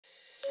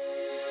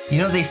You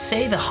know, they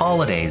say the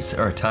holidays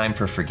are a time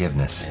for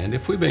forgiveness. And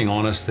if we're being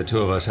honest, the two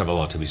of us have a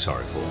lot to be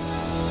sorry for.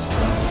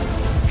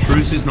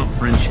 Truce is not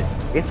friendship.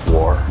 It's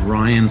war.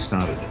 Ryan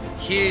started it.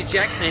 Hugh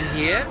Jackman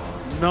here.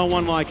 No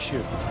one likes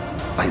you.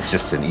 He's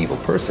just an evil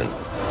person.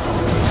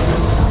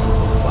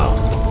 Wow.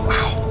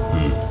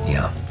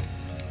 Yeah.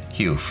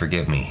 Hugh,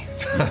 forgive me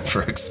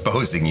for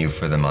exposing you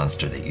for the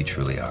monster that you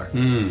truly are.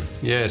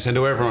 Yes, and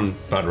to everyone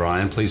but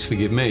Ryan, please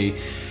forgive me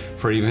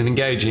for even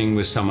engaging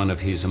with someone of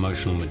his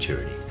emotional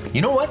maturity.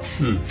 You know what?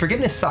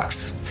 Forgiveness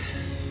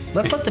sucks.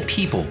 Let's let the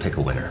people pick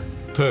a winner.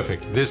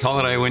 Perfect. This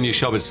holiday, when you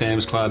shop at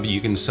Sam's Club,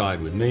 you can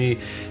side with me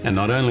and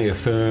not only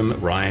affirm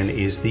Ryan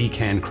is the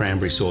canned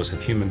cranberry source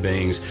of human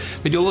beings,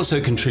 but you'll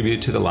also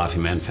contribute to the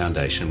Laughing Man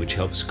Foundation, which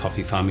helps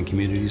coffee farming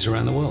communities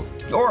around the world.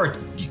 Or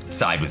you can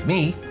side with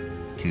me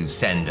to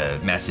send a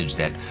message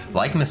that,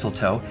 like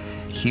mistletoe,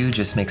 Hugh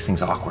just makes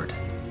things awkward.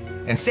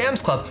 And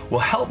Sam's Club will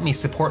help me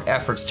support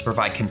efforts to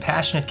provide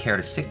compassionate care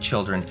to sick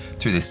children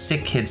through the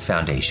Sick Kids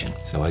Foundation.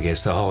 So I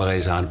guess the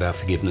holidays aren't about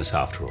forgiveness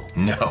after all.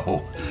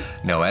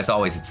 No, as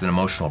always, it's an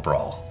emotional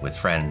brawl with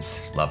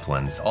friends, loved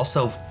ones,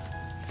 also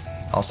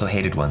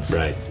hated ones.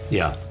 Right,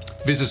 yeah.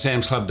 Visit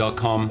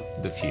samsclub.com,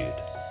 The Feud.